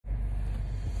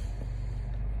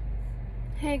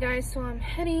Hey guys, so I'm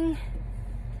heading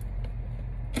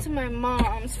to my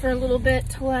mom's for a little bit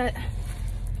to let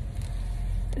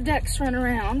Dex run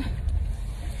around.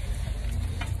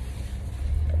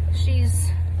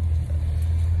 She's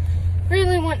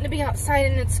really wanting to be outside,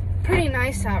 and it's pretty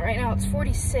nice out right now. It's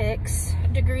 46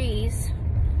 degrees.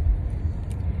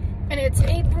 And it's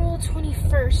April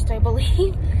 21st, I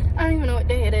believe. I don't even know what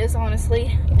day it is,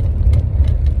 honestly.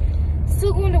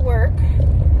 Still going to work.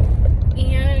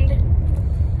 And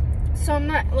so I'm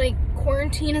not like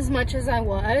quarantined as much as I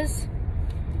was.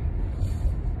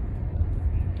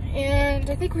 And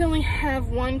I think we only have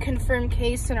one confirmed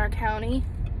case in our county.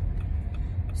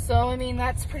 So, I mean,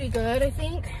 that's pretty good, I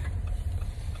think.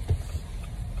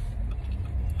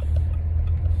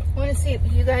 I want to see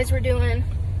what you guys were doing.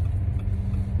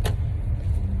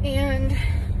 And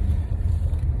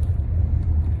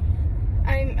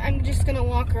I'm just gonna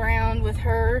walk around with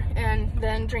her and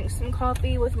then drink some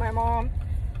coffee with my mom.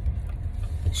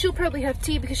 She'll probably have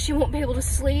tea because she won't be able to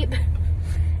sleep.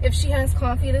 If she has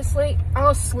coffee this late,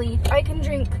 I'll sleep. I can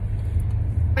drink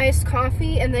iced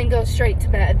coffee and then go straight to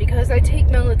bed because I take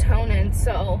melatonin,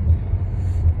 so.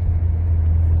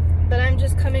 But I'm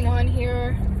just coming on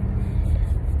here.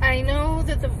 I know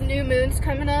that the new moon's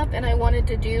coming up and I wanted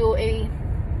to do a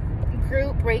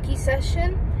group Reiki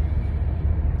session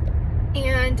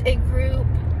and a group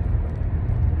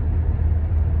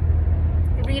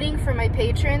reading for my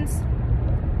patrons.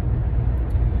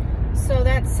 So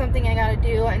that's something I gotta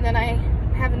do. And then I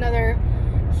have another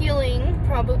healing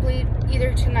probably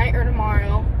either tonight or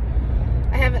tomorrow.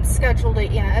 I haven't scheduled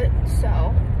it yet, so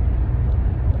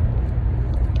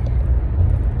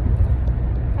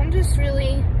I'm just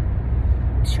really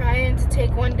trying to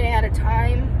take one day at a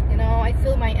time. You know, I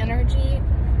feel my energy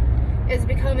is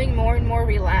becoming more and more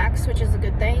relaxed, which is a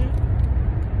good thing.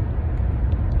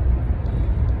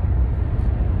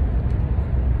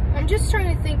 I'm just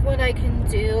trying to think what I can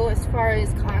do as far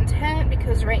as content,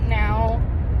 because right now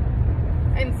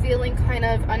I'm feeling kind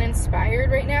of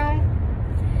uninspired right now.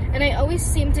 And I always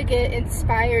seem to get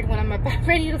inspired when I'm about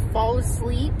ready to fall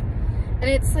asleep. And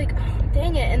it's like, oh,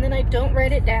 dang it. And then I don't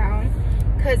write it down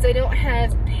because I don't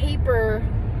have paper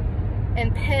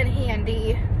and pen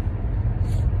handy.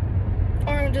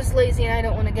 Or I'm just lazy and I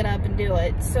don't want to get up and do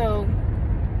it. So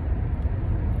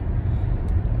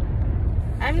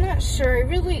I'm not sure.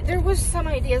 There was some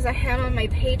ideas I had on my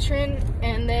Patreon,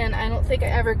 and then I don't think I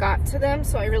ever got to them.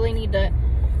 So I really need to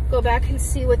go back and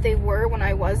see what they were when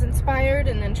I was inspired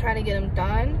and then try to get them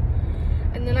done.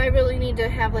 And then I really need to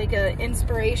have like an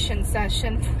inspiration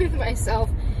session with myself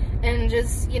and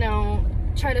just, you know,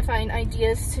 try to find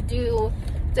ideas to do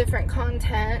different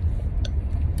content.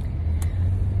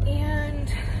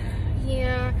 And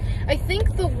yeah, I think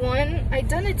I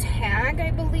done a tag,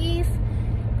 I believe,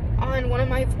 on one of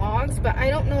my vlogs, but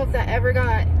I don't know if that ever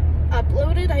got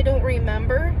uploaded. I don't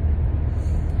remember,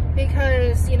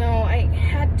 because, you know, I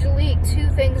had to delete 2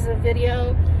 things of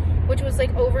video, which was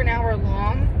like over an hour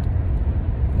long.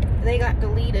 They got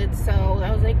deleted, so I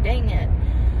was like, dang it.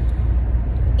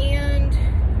 And,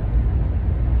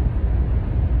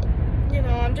 you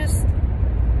know, I'm just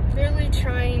really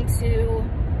trying to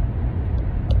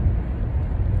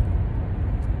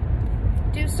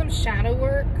do some shadow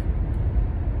work.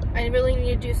 I really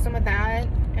need to do some of that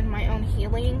and my own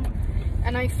healing.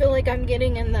 And I feel like I'm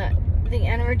getting in the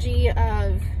energy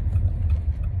of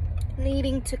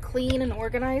needing to clean and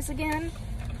organize again.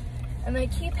 And I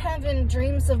keep having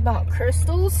dreams about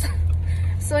crystals.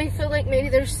 So I feel like maybe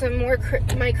there's some more,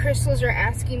 my crystals are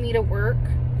asking me to work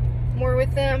more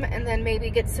with them, and then maybe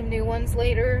get some new ones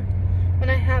later when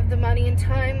I have the money and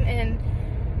time, and,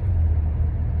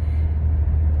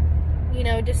 you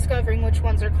know, discovering which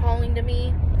ones are calling to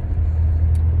me.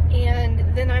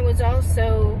 And then I was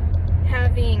also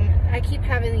I keep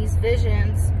having these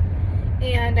visions,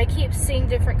 and I keep seeing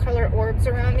different color orbs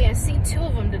around me. I see 2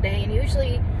 of them today, and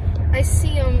usually I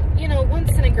see them, you know,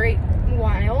 once in a great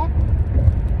while.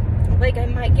 Like, I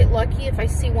might get lucky if I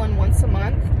see one once a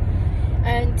month.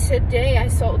 And today I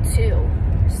saw 2.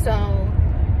 So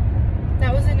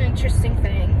that was an interesting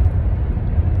thing.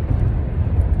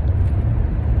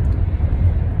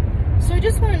 So I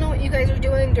just want to know what you guys are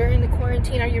doing during the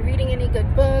quarantine. Are you reading any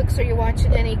good books? Are you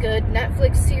watching any good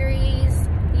Netflix series?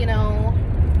 You know,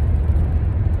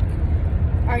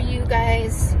 are you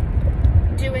guys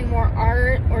doing more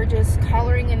art or just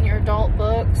coloring in your adult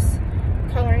books?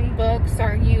 Coloring books?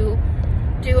 Are you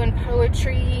doing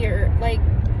poetry, or like,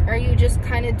 are you just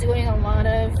kind of doing a lot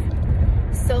of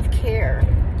self-care?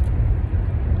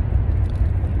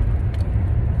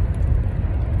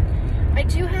 I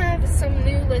do have some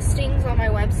new listings on my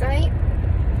website,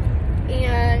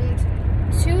 and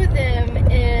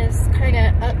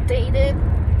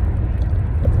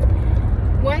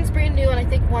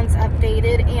ones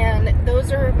updated, and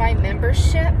those are my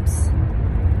memberships.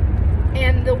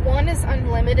 And the one is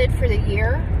unlimited for the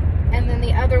year, and then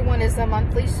the other one is a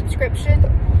monthly subscription.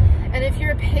 And if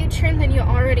you're a patron, then you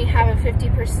already have a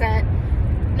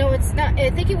 50%. No, it's not.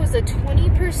 I think it was a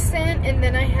 20%, and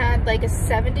then I had like a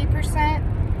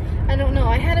 70%. I don't know.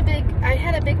 I had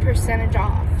a big percentage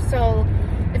off. So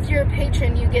if you're a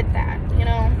patron, you get that, you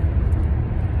know.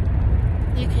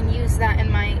 You can use that in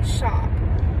my shop.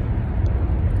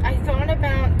 I thought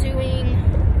about doing,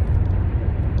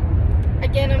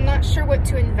 again, I'm not sure what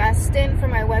to invest in for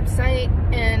my website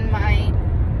and my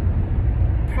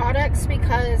products,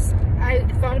 because I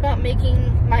thought about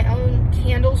making my own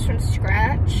candles from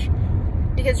scratch,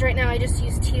 because right now I just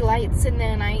use tea lights and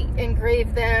then I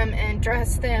engrave them and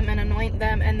dress them and anoint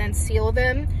them and then seal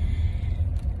them.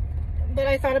 But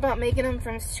I thought about making them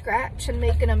from scratch and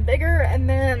making them bigger. And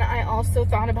then I also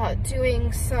thought about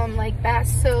doing some like bath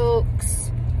soaks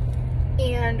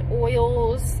and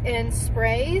oils and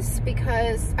sprays,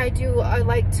 because I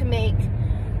like to make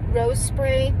rose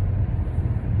spray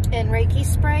and Reiki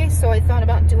spray. So I thought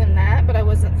about doing that, but I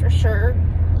wasn't for sure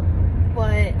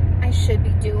what I should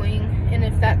be doing and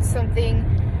if that's something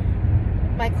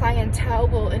my clientele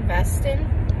will invest in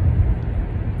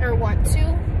or want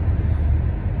to.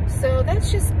 So that's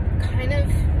just kind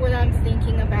of what I'm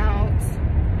thinking about.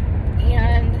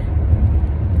 And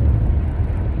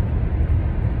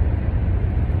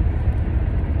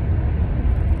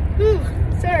whew,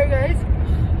 sorry guys,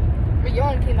 my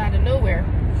yawn came out of nowhere.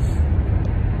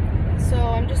 So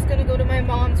I'm just gonna go to my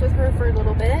mom's with her for a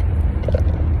little bit. I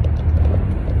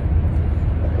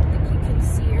think you can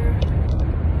see her.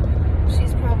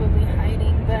 She's probably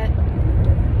hiding, but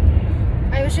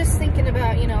I was just thinking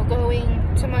about, you know, going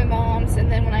to my mom's, and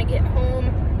then when I get home,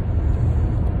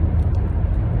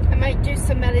 I might do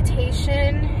some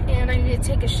meditation, and I need to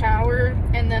take a shower,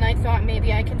 and then I thought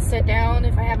maybe I can sit down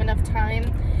if I have enough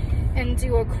time and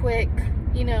do a quick,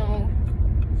 you know,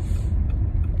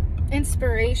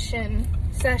 inspiration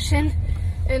session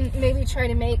and maybe try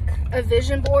to make a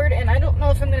vision board. And I don't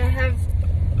know if I'm going to have,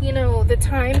 you know, the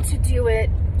time to do it,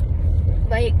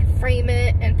 like frame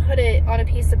it and put it on a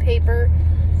piece of paper.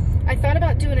 I thought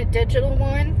about doing a digital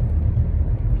one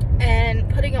and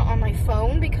putting it on my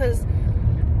phone, because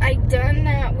I done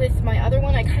that with my other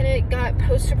one. I kind of got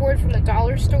poster board from the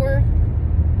dollar store,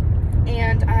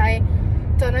 and I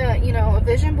done a, you know, a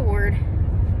vision board.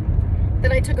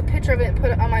 Then I took a picture of it and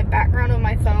put it on my background of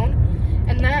my phone,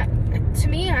 and that, to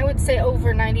me, I would say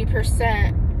over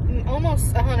 90%,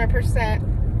 almost 100%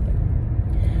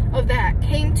 of that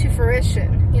came to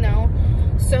fruition, you know.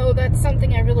 So that's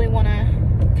something I really want to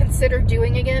consider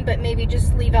doing again, but maybe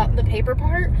just leave out the paper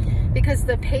part, because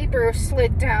the paper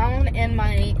slid down in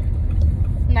my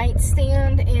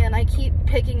nightstand and I keep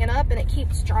picking it up and it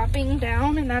keeps dropping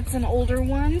down, and that's an older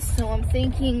one. So I'm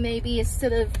thinking maybe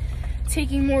instead of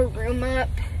taking more room up,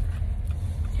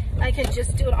 I could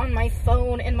just do it on my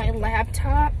phone and my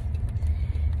laptop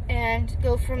and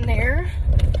go from there.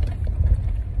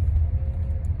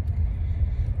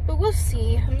 But we'll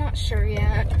see. I'm not sure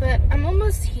yet, but I'm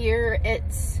almost here.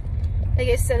 It's, like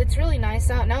I said, it's really nice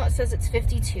out. Now it says it's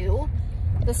 52.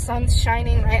 The sun's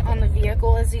shining right on the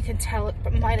vehicle. As you can tell, it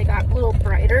might have got a little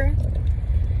brighter.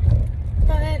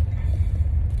 But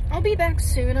I'll be back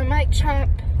soon. I might chop,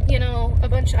 you know, a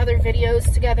bunch of other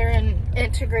videos together and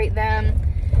integrate them,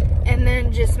 and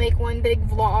then just make one big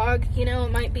vlog. You know,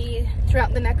 it might be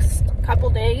throughout the next couple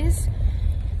days,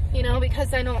 you know,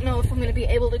 because I don't know if I'm going to be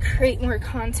able to create more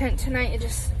content tonight. It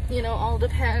just, you know, all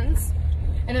depends.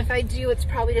 And if I do, it's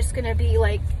probably just going to be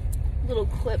like little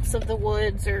clips of the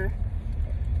woods or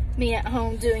me at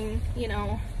home doing, you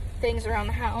know, things around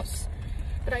the house.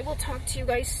 But I will talk to you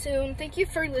guys soon. Thank you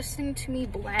for listening to me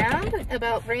blab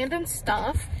about random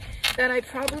stuff that I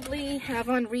probably have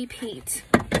on repeat.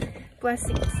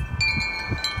 Blessings.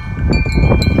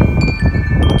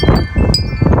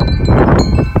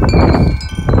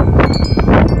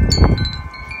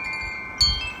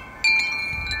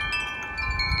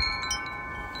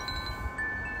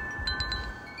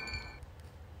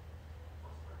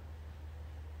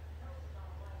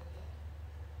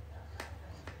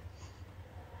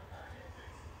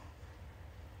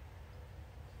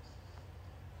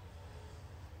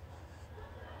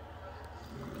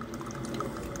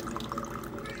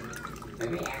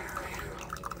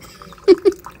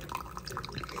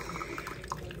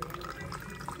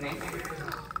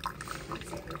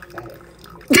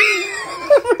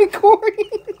 Recording.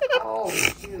 Oh,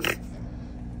 shoot.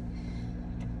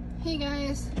 Hey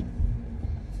guys,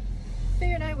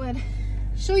 figured I would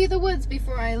show you the woods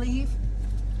before I leave.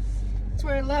 It's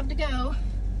where I love to go.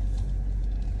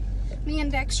 Me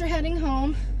and Dex are heading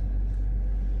home.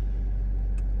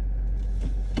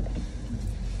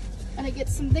 Gotta get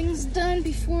some things done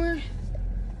before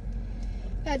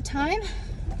bedtime.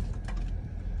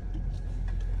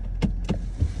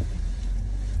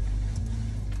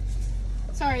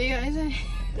 Sorry, guys.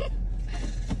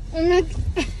 I'm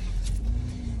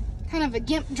kind of a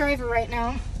gimp driver right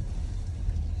now.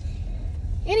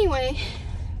 Anyway,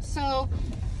 so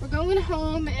we're going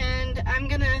home, and I'm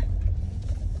gonna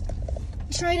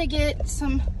try to get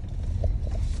some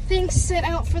things set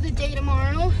out for the day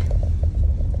tomorrow.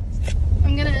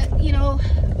 I'm gonna, you know,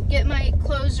 get my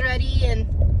clothes ready and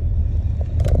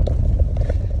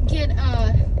get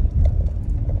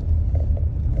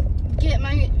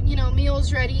my, you know,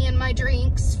 meals ready and my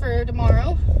drinks for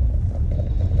tomorrow.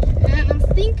 And I'm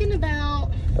thinking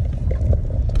about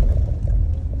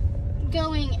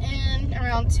going in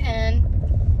around 10.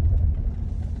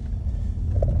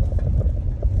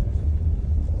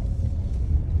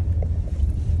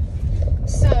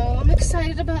 So I'm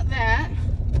excited about that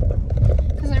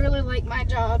because I really like my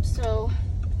job. So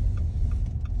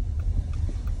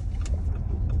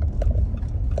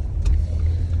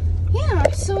yeah,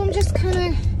 so I'm just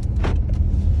kind of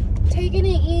taking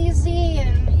it easy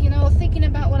and, you know, thinking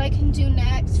about what I can do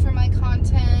next for my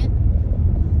content.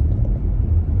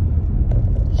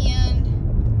 And,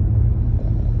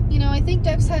 you know, I think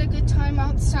Dex had a good time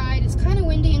outside. It's kind of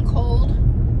windy and cold,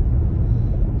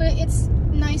 but it's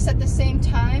nice at the same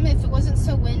time. If it wasn't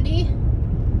so windy,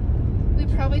 we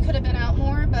probably could have been out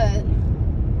more, but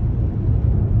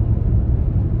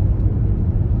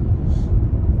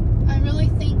I'm really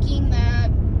thinking that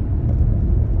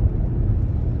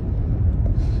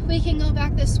we can go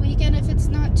back this weekend if it's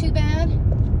not too bad.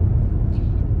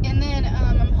 And then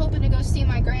I'm hoping to go see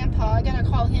my grandpa. I gotta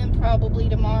call him probably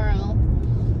tomorrow.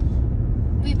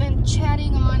 We've been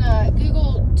chatting on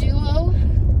Google Duo.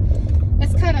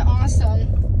 It's kind of awesome.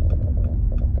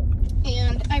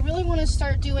 And I really want to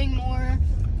start doing more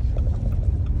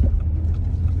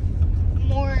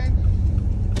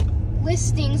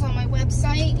listings on my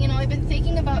website. You know, I've been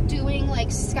thinking about doing like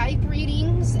Skype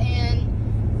readings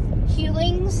and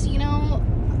healings, you know,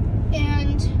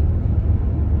 and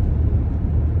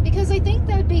because I think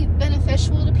that'd be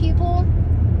beneficial to people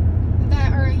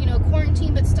that are, you know,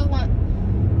 quarantined but still want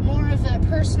more of a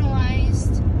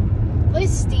personalized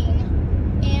listing.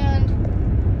 And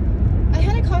I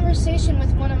had a conversation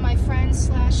with one of my friends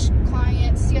 /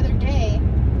 clients the other day,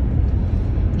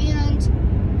 and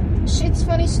it's a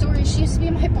funny story. She used to be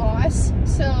my boss,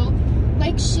 so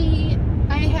like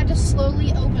I had to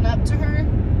slowly open up to her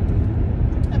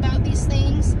about these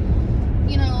things,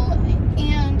 you know,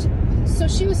 and so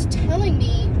she was telling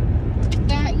me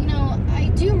that, you know, I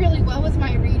do really well with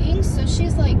my readings. So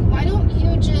she's like, why don't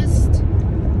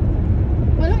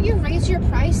you raise your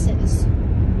prices?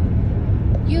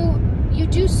 You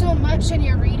do so much in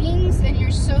your readings, and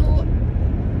you're so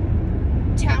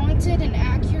talented and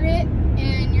accurate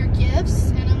in your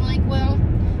gifts. And I'm like, well,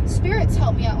 spirits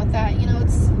help me out with that. You know,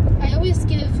 I always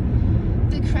give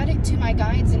the credit to my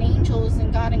guides and angels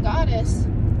and God and Goddess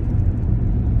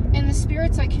and the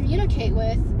spirits I communicate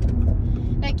with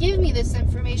that give me this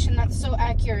information that's so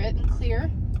accurate and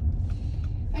clear.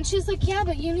 And she's like, yeah,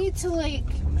 but you need to like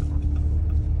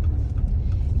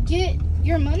get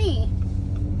your money,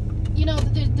 you know,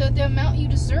 the amount you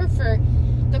deserve for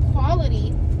the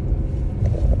quality.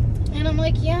 And I'm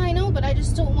like, yeah, I know, but I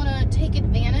just don't want to take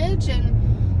advantage. And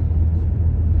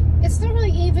it's not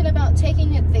really even about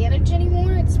taking advantage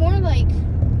anymore. It's more like,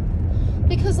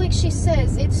 because like she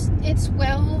says, it's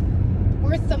well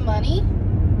worth the money.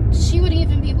 She would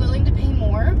even be willing to pay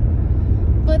more.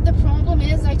 But the problem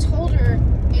is, I told her,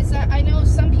 is that I know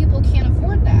some people can't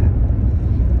afford that.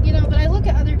 You know, but I look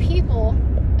at other people,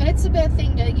 and it's a bad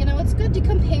thing to, you know, it's good to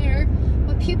compare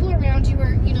what people around you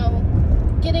are, you know,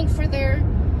 getting for their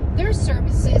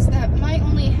services that might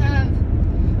only have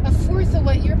a fourth of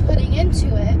what you're putting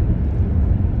into it.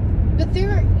 But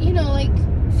they're, you know, like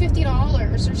 $50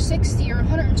 or $60 or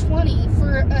 $120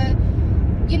 for a,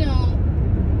 you know,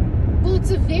 well,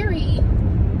 it's a very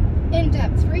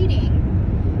in-depth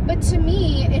reading. But to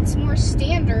me, it's more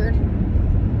standard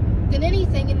than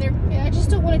anything, and I just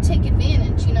don't want to take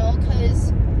advantage, you know,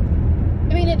 because,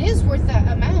 I mean, it is worth that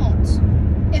amount,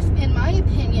 if, in my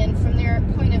opinion, from their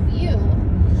point of view.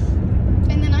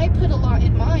 And then I put a lot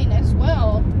in mine as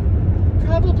well,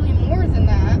 probably more than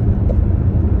that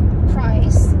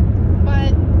price,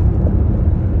 but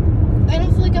I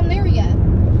don't feel like I'm there yet.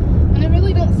 And I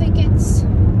really don't think it's,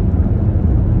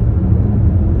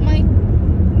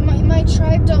 my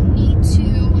tribe don't need to,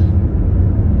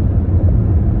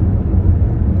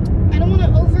 I don't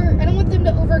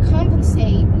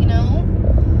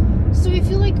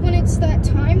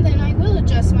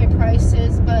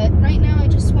prices, but right now I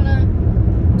just want to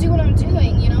do what I'm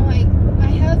doing. You know, I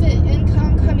have an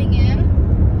income coming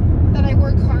in that I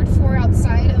work hard for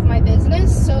outside of my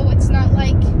business, so it's not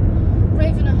like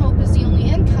Raven of Hope is the only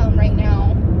income right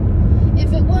now.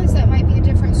 If it was, that might be a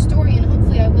different story, and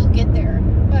hopefully I will get there.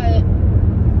 But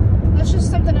that's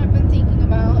just something I've been thinking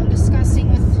about and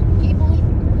discussing with people.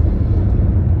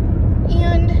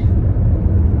 And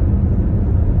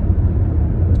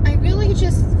I really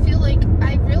just feel like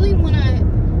I really want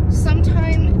to,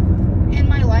 sometime in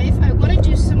my life, I want to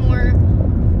do some more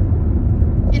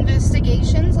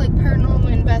investigations, like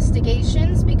paranormal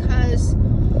investigations, because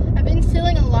I've been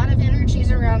feeling a lot of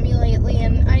energies around me lately,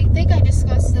 and I think I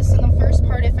discussed this in the first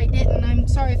part. If I didn't, I'm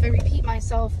sorry if I repeat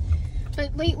myself,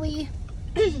 but lately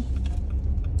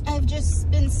I've just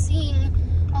been seeing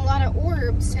a lot of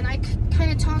orbs, and I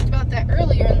kind of talked about that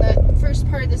earlier in the first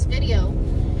part of this video,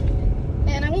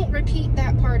 and I won't repeat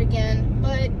that part again,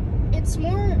 but it's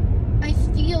more, I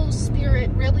feel spirit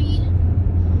really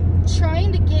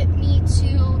trying to get me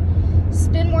to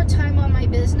spend more time on my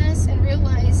business and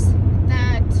realize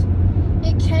that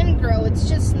it can grow. It's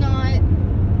just not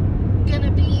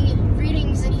gonna be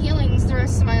readings and healings the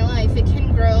rest of my life. It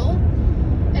can grow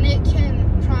and it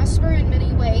can prosper in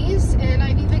many ways, and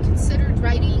I've even considered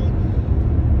writing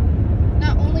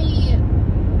not only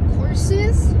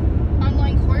courses,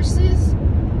 online courses,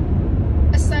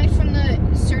 aside from the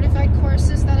certified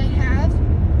courses that I have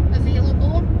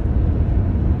available,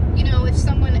 you know, if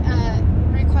someone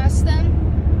requests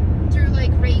them through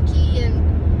like Reiki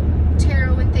and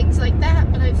tarot and things like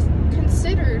that, but I've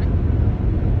considered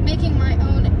making my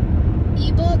own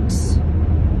ebooks,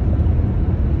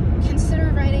 consider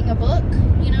writing a book,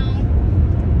 you know,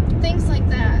 things like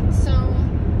that. So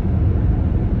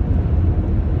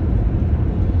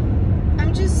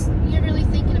I'm just, you're really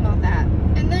thinking about that.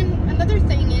 And then another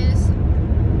thing is,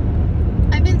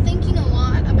 I've been thinking a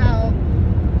lot about,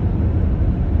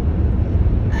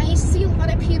 I see a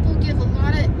lot of people give a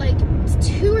lot of, like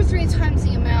 2 or 3 times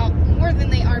the amount more than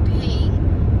they are paying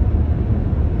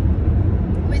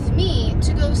with me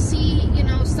to go see, you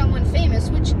know, someone famous,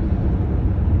 which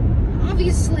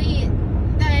obviously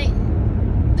that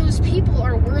those people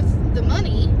are worth the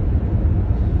money,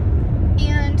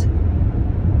 and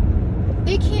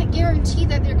they can't guarantee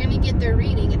that they're going to get their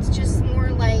reading. It's just more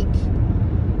like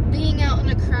being out in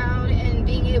a crowd and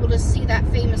being able to see that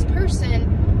famous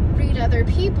person read other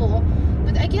people.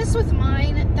 But I guess with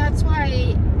mine, that's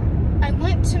why I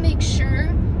want to make sure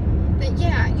that,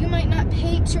 yeah, you might not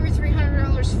pay $200 or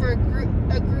 $300 for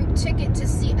a group ticket to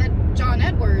see John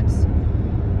Edwards,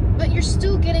 but you're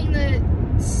still getting the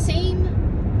same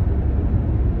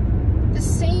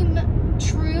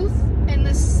truth and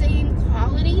the same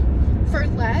quality for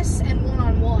less and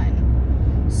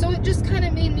one-on-one. So it just kind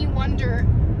of made me wonder,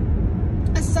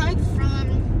 aside from,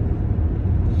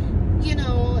 you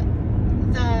know,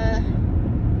 the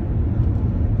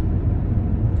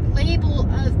label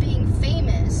of being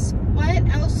famous, what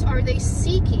else are they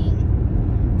seeking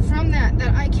from that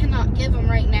I cannot give them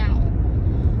right now,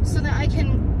 so that I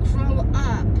can grow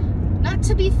up, not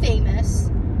to be famous,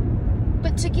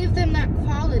 but to give them that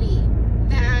quality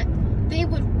that they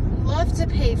would love to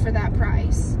pay for that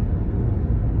price,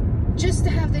 just to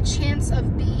have the chance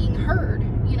of being heard,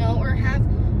 you know, or have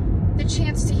the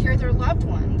chance to hear their loved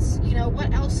ones. You know,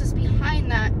 what else is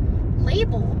behind that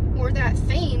label or that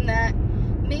fame that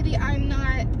maybe I'm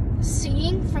not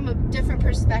seeing from a different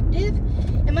perspective?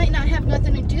 It might not have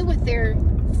nothing to do with their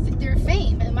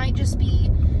fame. It might just be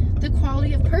the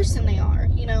quality of person they are,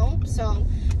 you know? So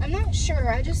I'm not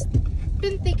sure. I just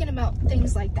been thinking about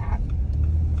things like that.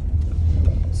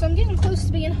 So I'm getting close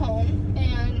to being home,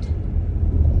 and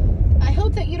I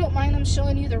hope that you don't mind I'm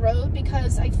showing you the road,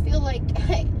 because I feel like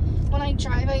when I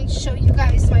drive, I show you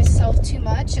guys myself too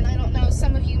much, and I don't know,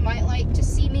 some of you might like to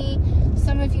see me,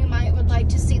 some of you would like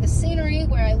to see the scenery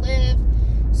where I live,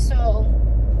 so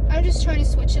I'm just trying to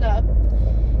switch it up.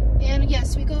 And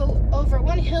yes, we go over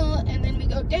one hill, and then we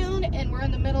go down, and we're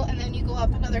in the middle, and then you go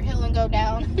up another hill and go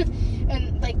down,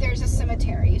 and like there's a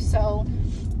cemetery, so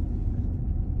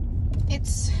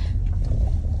it's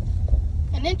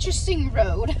an interesting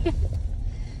road.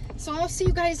 So I'll see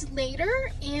you guys later,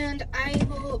 and I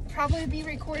will probably be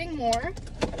recording more,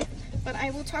 but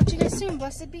I will talk to you guys soon.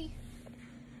 Blessed be.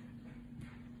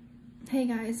 Hey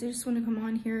guys, I just want to come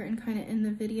on here and kind of end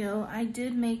the video. I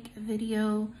did make a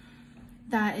video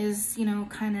that is, you know,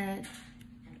 kind of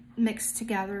mixed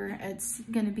together. It's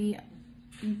going to be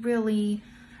really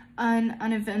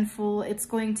uneventful. It's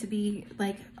going to be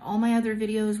like all my other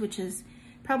videos, which is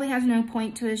probably has no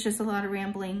point to it. It's just a lot of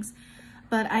ramblings.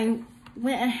 But I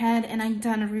went ahead and I've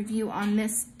done a review on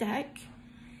this deck.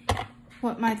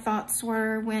 What my thoughts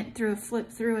were, went through a flip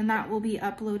through, and that will be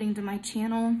uploading to my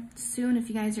channel soon if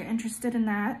you guys are interested in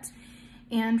that.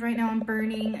 And right now I'm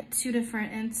burning 2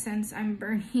 different incense. I'm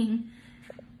burning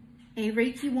a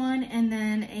Reiki one and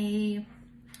then a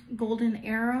golden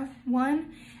era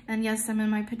one. And yes, I'm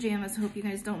in my pajamas, hope you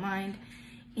guys don't mind.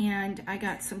 And I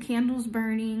got some candles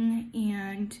burning,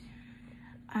 and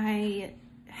I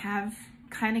have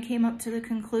kind of came up to the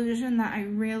conclusion that I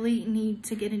really need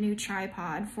to get a new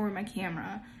tripod for my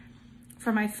camera,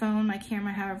 for my phone, my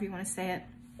camera, however you want to say it,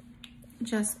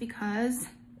 just because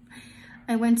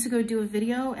I went to go do a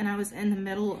video and I was in the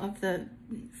middle of the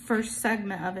first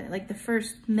segment of it, like the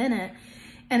first minute,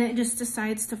 and it just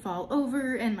decides to fall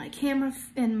over, and my camera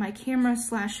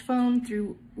slash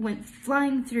phone went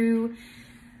flying through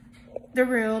the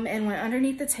room and went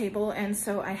underneath the table, and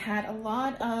so I had a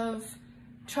lot of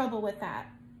trouble with that.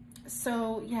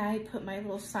 So yeah, I put my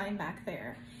little sign back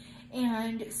there.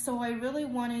 And so I really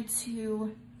wanted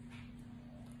to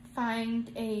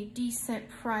find a decent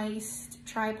priced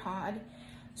tripod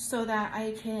so that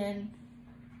I can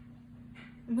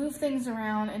move things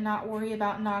around and not worry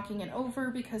about knocking it over,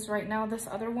 because right now this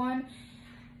other one,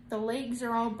 the legs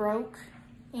are all broke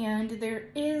and there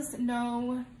is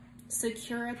no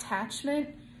secure attachment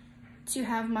to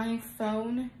have my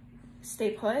phone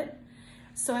stay put.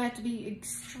 So I have to be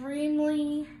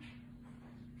extremely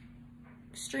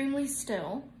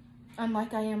still,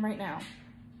 unlike I am right now,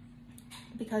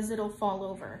 because it'll fall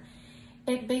over.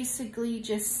 It basically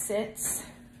just sits,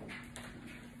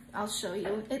 I'll show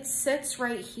you. It sits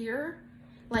right here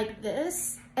like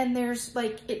this, and there's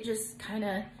like, it just kind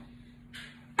of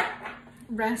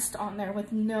rests on there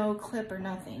with no clip or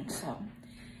nothing. So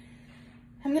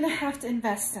I'm gonna have to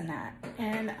invest in that.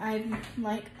 And I'm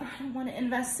like, I don't want to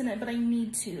invest in it, but I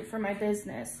need to for my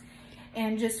business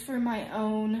and just for my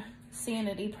own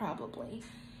sanity probably.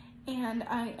 And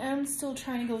I am still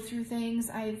trying to go through things.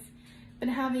 I've been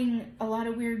having a lot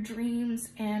of weird dreams,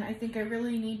 and I think I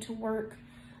really need to work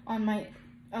on my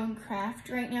own craft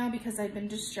right now, because I've been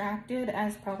distracted,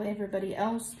 as probably everybody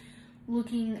else,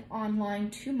 looking online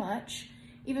too much.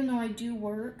 Even though I do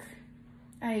work,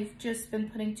 I've just been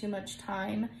putting too much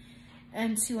time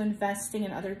into investing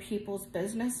in other people's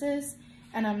businesses,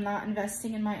 and I'm not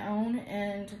investing in my own,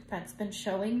 and that's been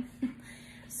showing.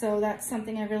 So that's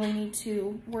something I really need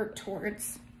to work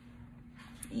towards.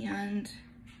 And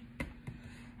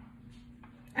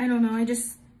I don't know,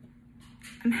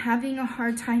 I'm having a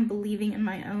hard time believing in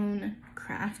my own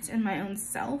craft and my own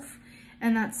self,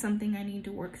 and that's something I need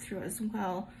to work through as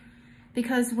well.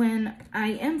 Because when I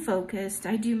am focused,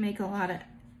 I do make a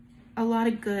lot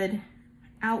of good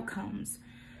outcomes,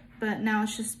 but now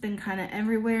it's just been kind of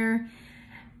everywhere.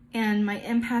 And my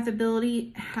empath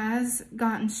ability has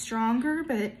gotten stronger,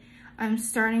 but I'm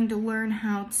starting to learn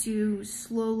how to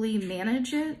slowly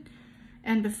manage it.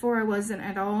 And before I wasn't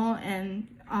at all, and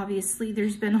obviously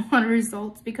there's been a lot of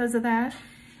results because of that.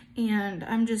 And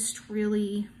I'm just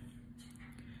really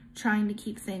trying to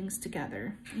keep things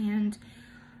together. And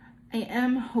I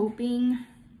am hoping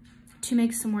to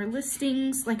make some more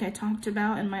listings like I talked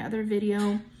about in my other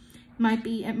video. Might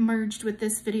be merged with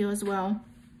this video as well.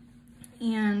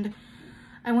 And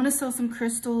I want to sell some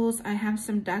crystals. I have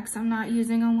some decks I'm not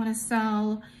using I want to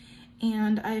sell.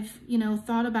 And I've,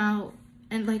 thought about,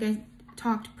 and like I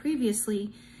talked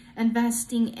previously,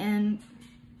 investing in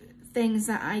things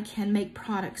that I can make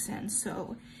products in.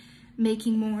 So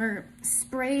making more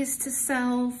sprays to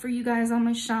sell for you guys on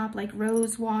my shop, like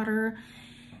rose water,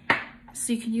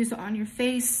 so you can use it on your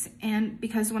face. And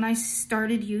because when I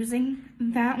started using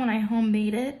that, when I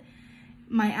homemade it,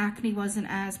 my acne wasn't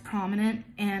as prominent,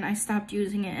 and I stopped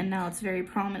using it, and now it's very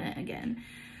prominent again.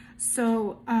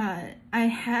 So I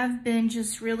have been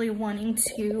just really wanting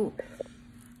to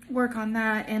work on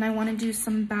that, and I want to do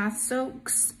some bath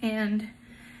soaks and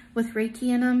with Reiki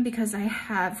in them, because I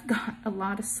have got a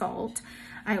lot of salt.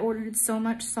 I ordered so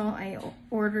much salt. I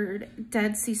ordered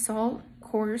Dead Sea salt,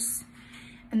 coarse,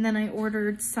 and then I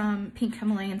ordered some pink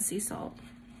Himalayan sea salt.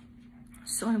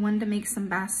 So I wanted to make some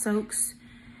bath soaks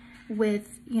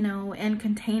with, in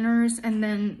containers, and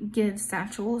then give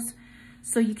satchels.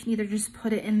 So you can either just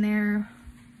put it in there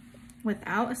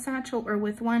without a satchel or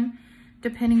with one,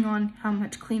 depending on how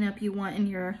much cleanup you want in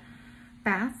your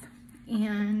bath.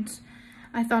 And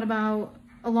I thought about,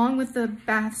 along with the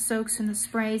bath soaks and the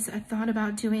sprays, I thought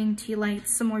about doing tea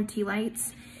lights, some more tea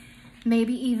lights,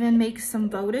 maybe even make some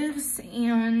votives.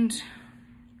 And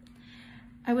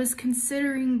I was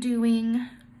considering doing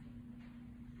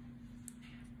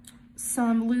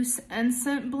some loose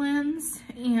incense blends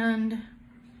and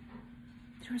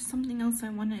there was something else I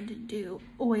wanted to do.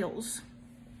 Oils.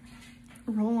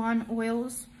 Roll-on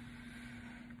oils.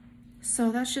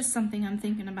 So that's just something I'm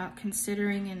thinking about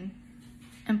considering and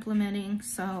implementing.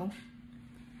 So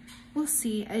we'll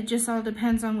see. It just all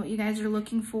depends on what you guys are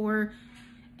looking for.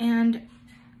 And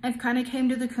I've kind of came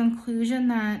to the conclusion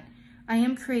that I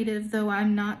am creative, though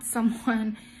I'm not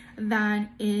someone that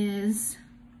is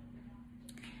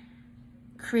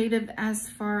creative as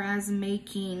far as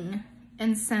making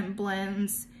incense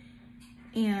blends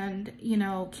and, you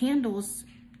know, candles.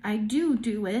 I do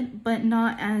it, but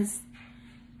not as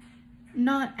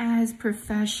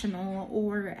professional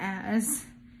or as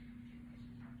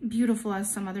beautiful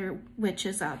as some other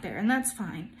witches out there, and that's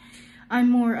fine. I'm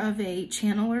more of a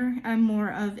channeler. I'm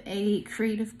more of a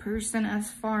creative person as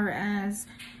far as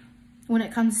when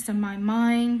it comes to my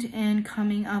mind and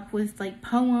coming up with like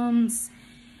poems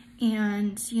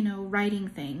and, you know, writing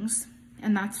things,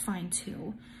 and that's fine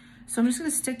too. So I'm just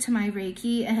gonna stick to my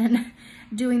Reiki and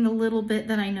doing the little bit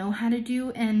that I know how to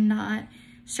do and not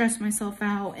stress myself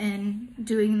out and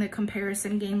doing the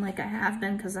comparison game like I have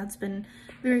been, because that's been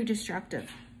very destructive.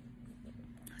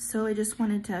 So I just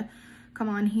wanted to come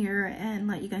on here and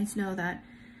let you guys know that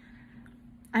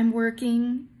I'm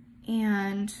working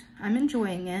and I'm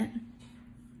enjoying it.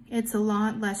 It's a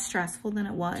lot less stressful than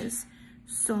it was.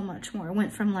 So much more. It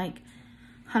went from like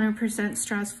 100%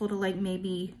 stressful to like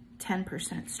maybe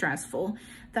 10% stressful.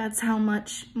 That's how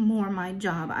much more my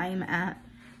job I am at,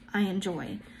 I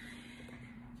enjoy.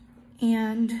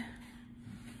 And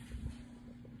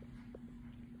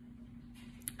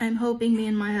I'm hoping me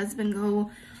and my husband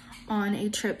go on a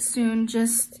trip soon,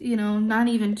 just, you know, not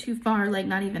even too far, like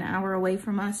not even an hour away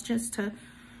from us, just to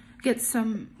get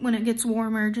some, when it gets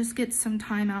warmer, just get some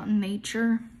time out in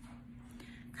nature,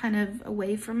 kind of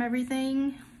away from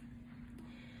everything.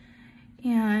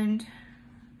 And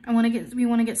we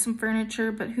want to get some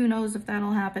furniture, but who knows if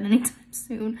that'll happen anytime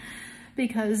soon,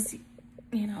 because,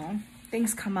 you know,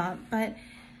 things come up. But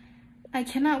I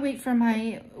cannot wait for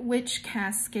my witch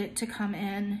casket to come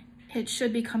in. It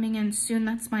should be coming in soon.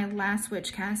 That's my last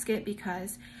witch casket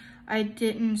because I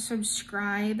didn't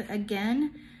subscribe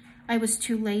again. I was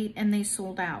too late and they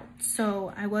sold out.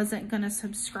 So I wasn't gonna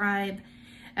subscribe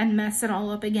and mess it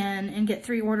all up again and get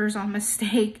 3 orders on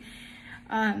mistake.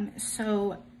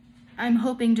 So I'm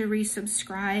hoping to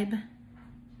resubscribe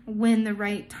when the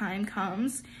right time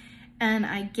comes and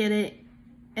I get it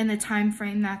in the time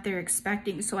frame that they're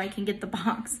expecting, so I can get the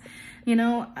box, you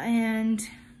know. And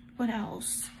what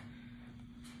else?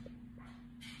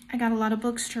 I got a lot of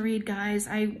books to read, guys.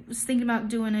 I was thinking about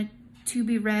doing a to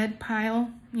be read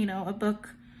pile, you know, a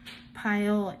book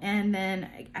pile, and then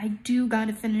I do got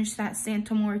to finish that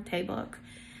Santa Muerte book.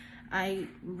 I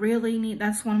really need,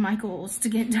 that's one of my goals, to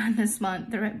get done this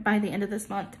month, by the end of this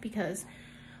month, because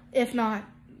if not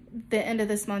the end of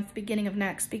this month, beginning of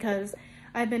next, because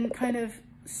I've been kind of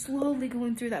slowly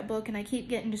going through that book and I keep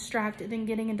getting distracted and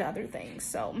getting into other things.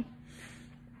 So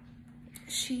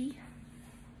she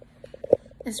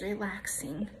is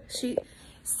relaxing.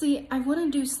 See, I want to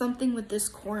do something with this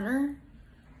corner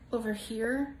over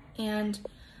here, and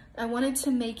I wanted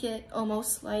to make it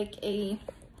almost like a,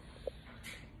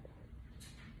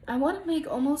 I want to make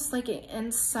almost like an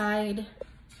inside,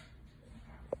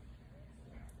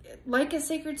 like a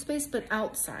sacred space, but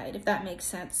outside, if that makes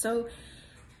sense. So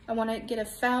I want to get a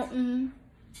fountain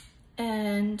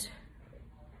and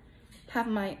have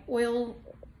my oil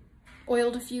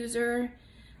diffuser,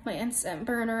 my incense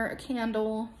burner, a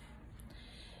candle,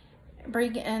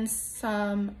 bring in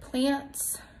some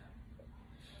plants,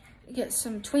 get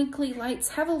some twinkly lights,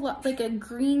 have a lot, like a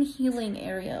green healing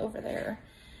area over there.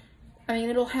 I mean,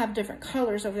 it'll have different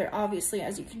colors over there, obviously,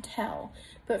 as you can tell,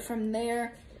 but from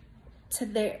there to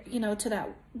there, you know, to that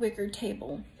wicker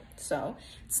table. So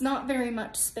it's not very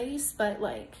much space, but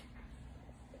like,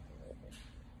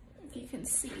 if you can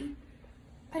see,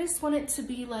 I just want it to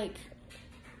be like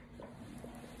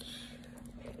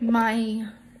me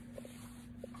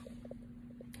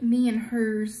and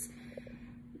hers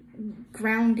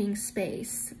grounding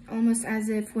space, almost as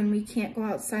if when we can't go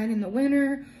outside in the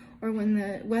winter or when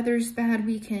the weather's bad,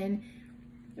 we can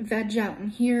veg out in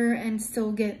here and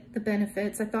still get the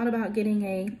benefits. I thought about getting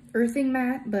a earthing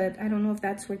mat, but I don't know if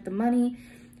that's worth the money.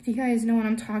 If you guys know what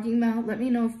I'm talking about, let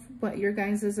me know what your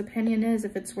guys' opinion is,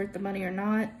 if it's worth the money or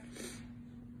not.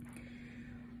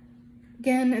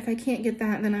 Again, if I can't get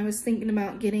that, then I was thinking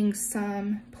about getting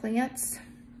some plants,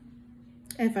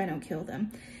 if I don't kill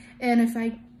them. And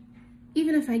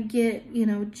even if I get, you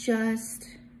know, just,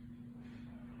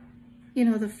 you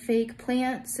know, the fake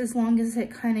plants, as long as it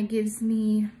kind of gives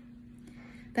me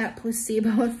that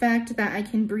placebo effect that I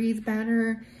can breathe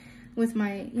better, with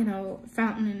my, you know,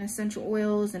 fountain and essential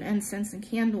oils and incense and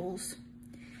candles,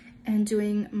 and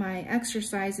doing my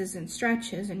exercises and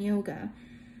stretches and yoga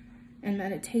and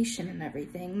meditation and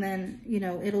everything, then, you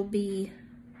know, it'll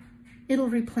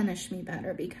replenish me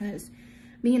better, because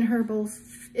me and her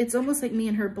both, it's almost like me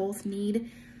and her both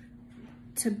need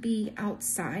to be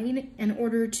outside in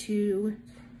order to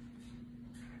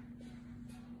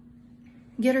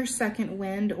get her second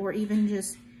wind, or even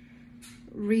just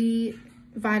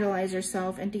revitalize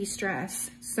herself and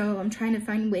de-stress. So I'm trying to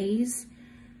find ways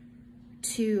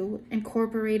to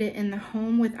incorporate it in the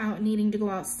home without needing to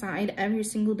go outside every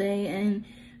single day and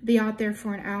be out there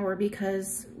for an hour,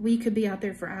 because we could be out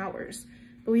there for hours,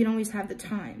 but we don't always have the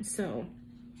time. So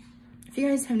if you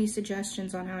guys have any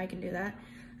suggestions on how I can do that,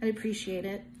 I'd appreciate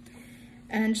it.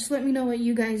 And just let me know what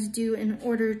you guys do in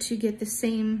order to get the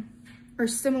same or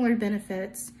similar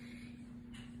benefits.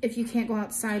 If you can't go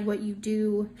outside, what you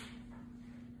do.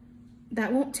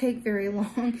 That won't take very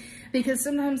long, because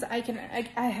sometimes I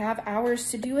have hours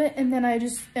to do it, and then I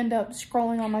just end up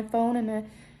scrolling on my phone and I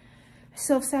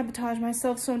self-sabotage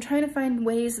myself. So I'm trying to find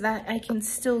ways that I can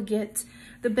still get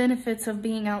the benefits of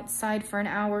being outside for an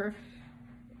hour,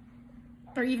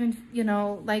 or even, you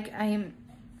know, like I am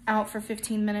out for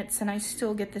 15 minutes and I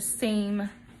still get the same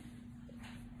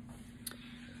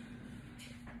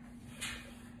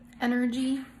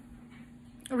energy,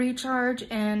 recharge,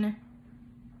 and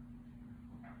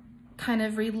kind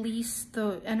of release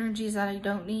the energies that I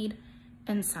don't need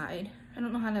inside. I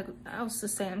don't know how else to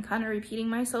say. I'm kind of repeating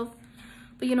myself,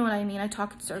 but you know what I mean. I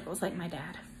talk in circles like my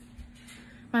dad.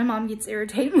 My mom gets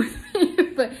irritated with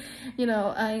me, but you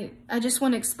know, I just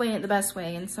want to explain it the best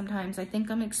way, and sometimes I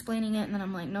think I'm explaining it and then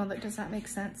I'm like, no, that does not make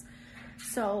sense.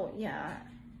 So yeah,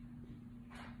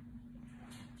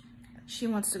 she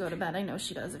wants to go to bed. I know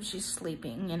she does if she's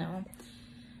sleeping, you know.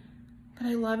 But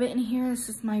I love it in here. This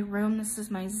is my room. This is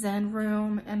my Zen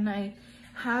room. And I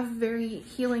have very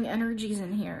healing energies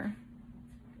in here.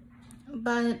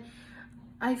 But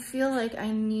I feel like I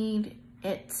need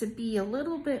it to be a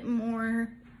little bit more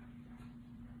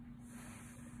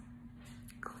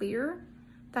clear,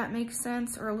 if that makes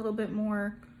sense, or a little bit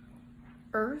more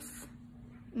earth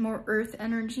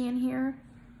energy in here,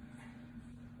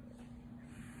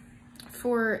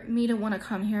 for me to want to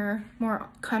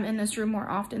come in this room more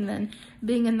often than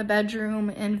being in the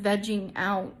bedroom and vegging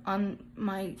out on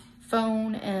my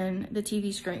phone and the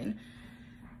TV screen.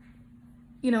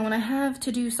 You know, when I have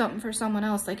to do something for someone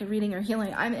else, like a reading or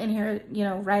healing, I'm in here, you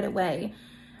know, right away.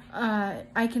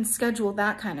 I can schedule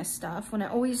that kind of stuff. When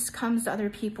it always comes to other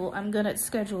people, I'm good at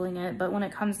scheduling it, but when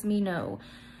it comes to me, no.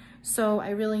 So I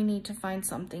really need to find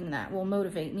something that will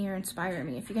motivate me or inspire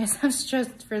me. If you guys have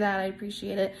suggestions for that, I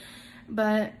appreciate it.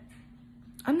 But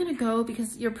I'm gonna go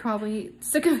because you're probably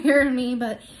sick of hearing me,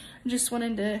 but I just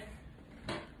wanted to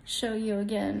show you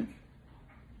again.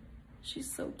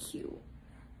 She's so cute.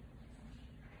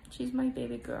 She's my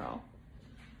baby girl.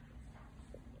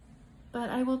 But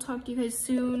I will talk to you guys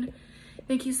soon.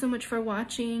 Thank you so much for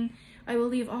watching. I will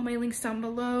leave all my links down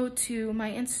below to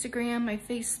my Instagram, my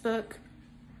Facebook,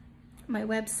 my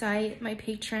website, my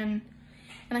Patreon.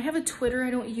 And I have a Twitter.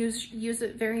 I don't use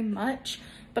it very much,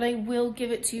 but I will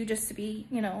give it to you just to be,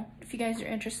 you know, if you guys are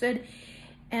interested.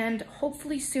 And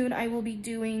hopefully soon I will be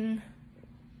doing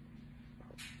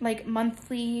like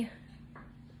monthly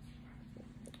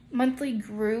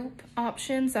group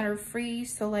options that are free.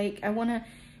 So like I want to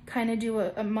kind of do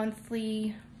a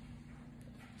monthly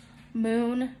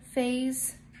moon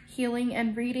phase healing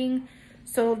and reading.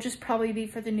 So it'll just probably be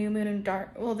for the new moon and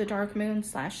the dark moon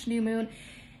 / new moon,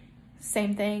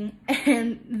 same thing,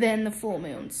 and then the full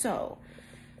moon. So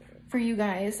for you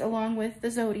guys, along with the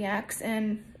zodiacs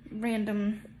and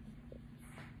random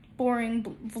boring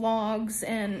vlogs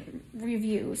and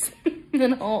reviews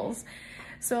and hauls.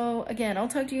 So again, I'll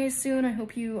talk to you guys soon. I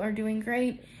hope you are doing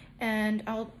great, and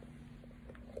I'll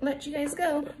let you guys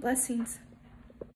go. Blessings.